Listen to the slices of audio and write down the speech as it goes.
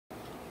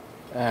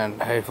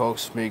And hey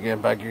folks, me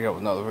again, back here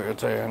with another video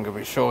today. I'm going to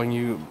be showing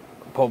you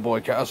po'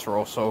 boy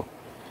casserole. So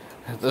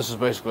this is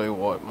basically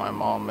what my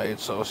mom made.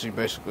 So she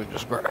basically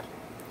just grabbed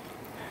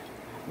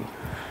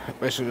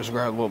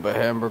a little bit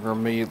of hamburger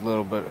meat, a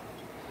little bit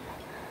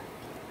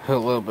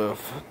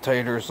of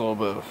taters, a little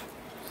bit of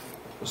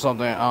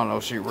something, I don't know,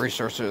 she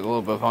researched it, a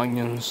little bit of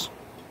onions,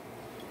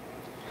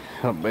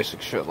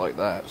 basic shit like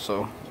that.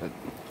 So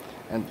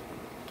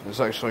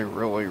it's actually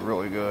really,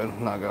 really good,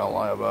 not gonna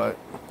lie about it.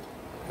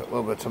 A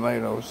little bit of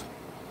tomatoes.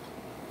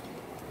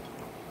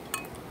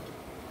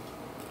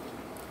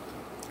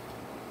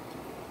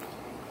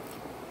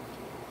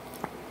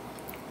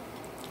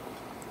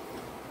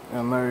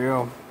 And there you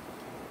go.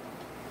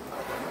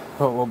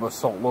 A little bit of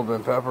salt, a little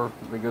bit of pepper,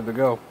 be good to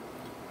go.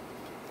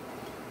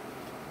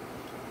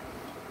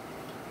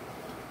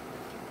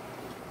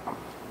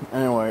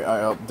 Anyway,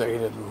 I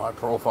updated my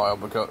profile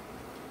because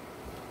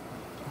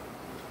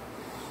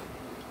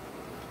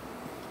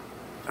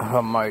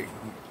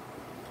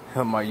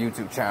my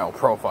YouTube channel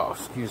profile,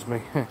 excuse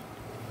me. I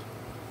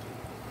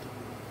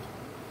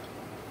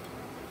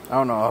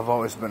don't know, I've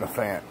always been a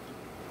fan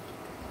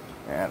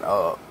and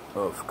of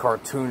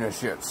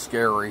cartoonish yet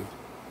scary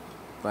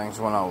things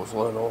when I was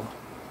little.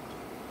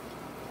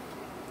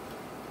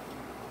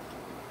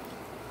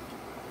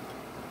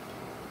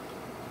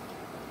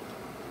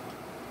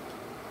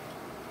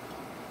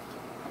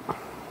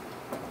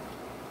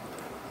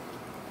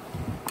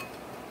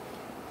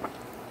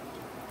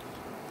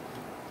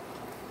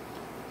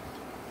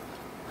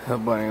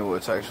 But anyway,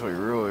 it's actually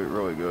really,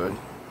 really good.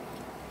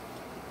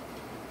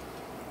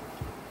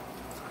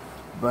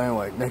 But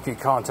anyway, Nikki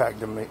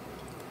contacted me.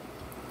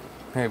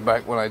 Hey,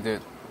 back when I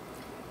did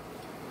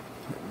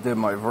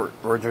my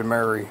Virgin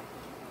Mary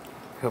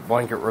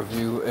blanket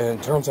review, and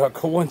it turns out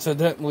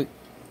coincidentally,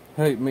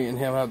 hey, me and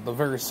him have the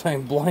very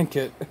same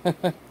blanket.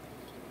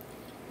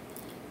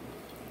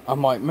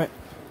 I'm like, man,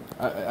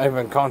 I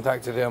even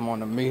contacted him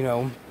on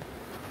Amino,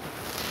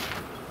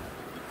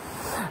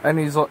 and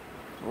he's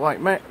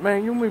like,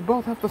 man, you and me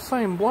both have the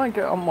same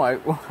blanket. I'm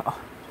like,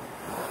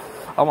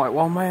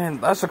 well, man,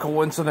 that's a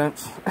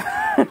coincidence.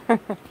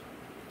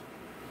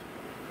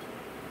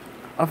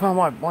 I found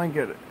my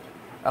blanket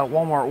at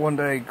Walmart one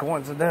day,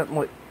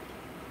 coincidentally.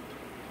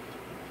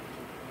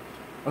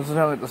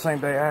 Incidentally, the same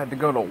day I had to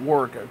go to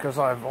work, because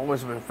I've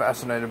always been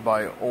fascinated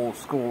by old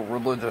school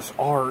religious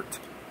art.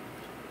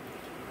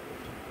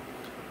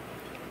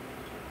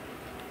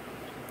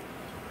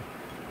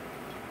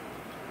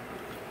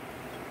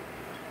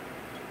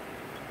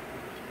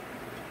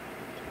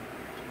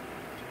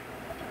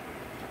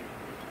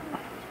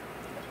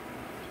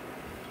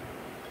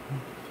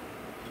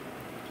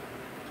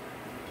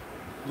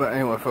 But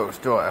anyway, folks,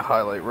 do I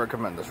highly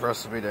recommend this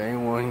recipe to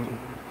anyone?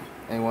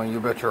 You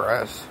bet your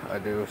ass I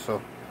do.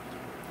 So,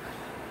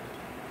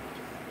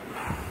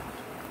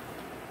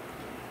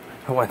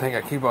 I think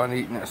I keep on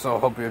eating it. So, I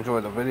hope you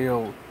enjoyed the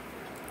video.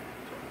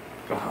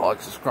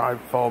 Like,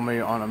 subscribe, follow me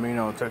on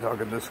Amino,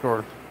 TikTok, and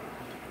Discord.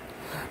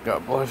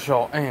 God bless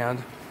y'all,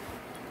 and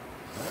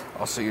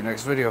I'll see you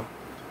next video.